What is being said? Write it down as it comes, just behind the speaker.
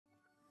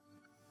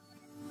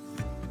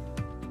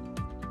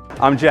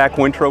I'm Jack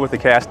Wintrow with the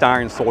Cast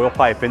Iron Soil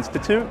Pipe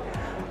Institute.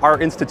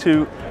 Our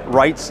institute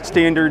writes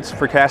standards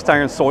for cast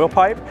iron soil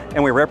pipe,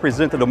 and we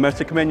represent the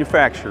domestic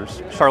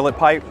manufacturers, Charlotte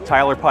Pipe,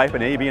 Tyler Pipe,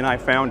 and AB&I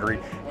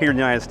Foundry here in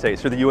the United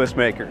States. They're the U.S.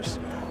 makers.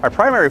 Our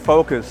primary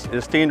focus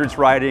is standards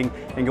writing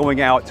and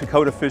going out to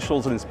code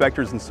officials and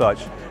inspectors and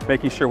such,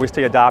 making sure we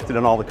stay adopted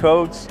in all the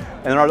codes.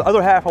 And then our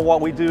other half of what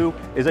we do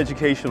is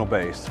educational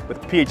based, with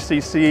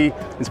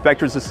PHCC,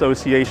 Inspectors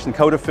Association,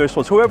 code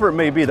officials, whoever it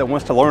may be that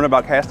wants to learn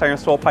about cast iron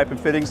soil pipe and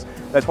fittings.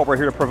 That's what we're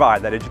here to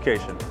provide, that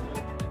education.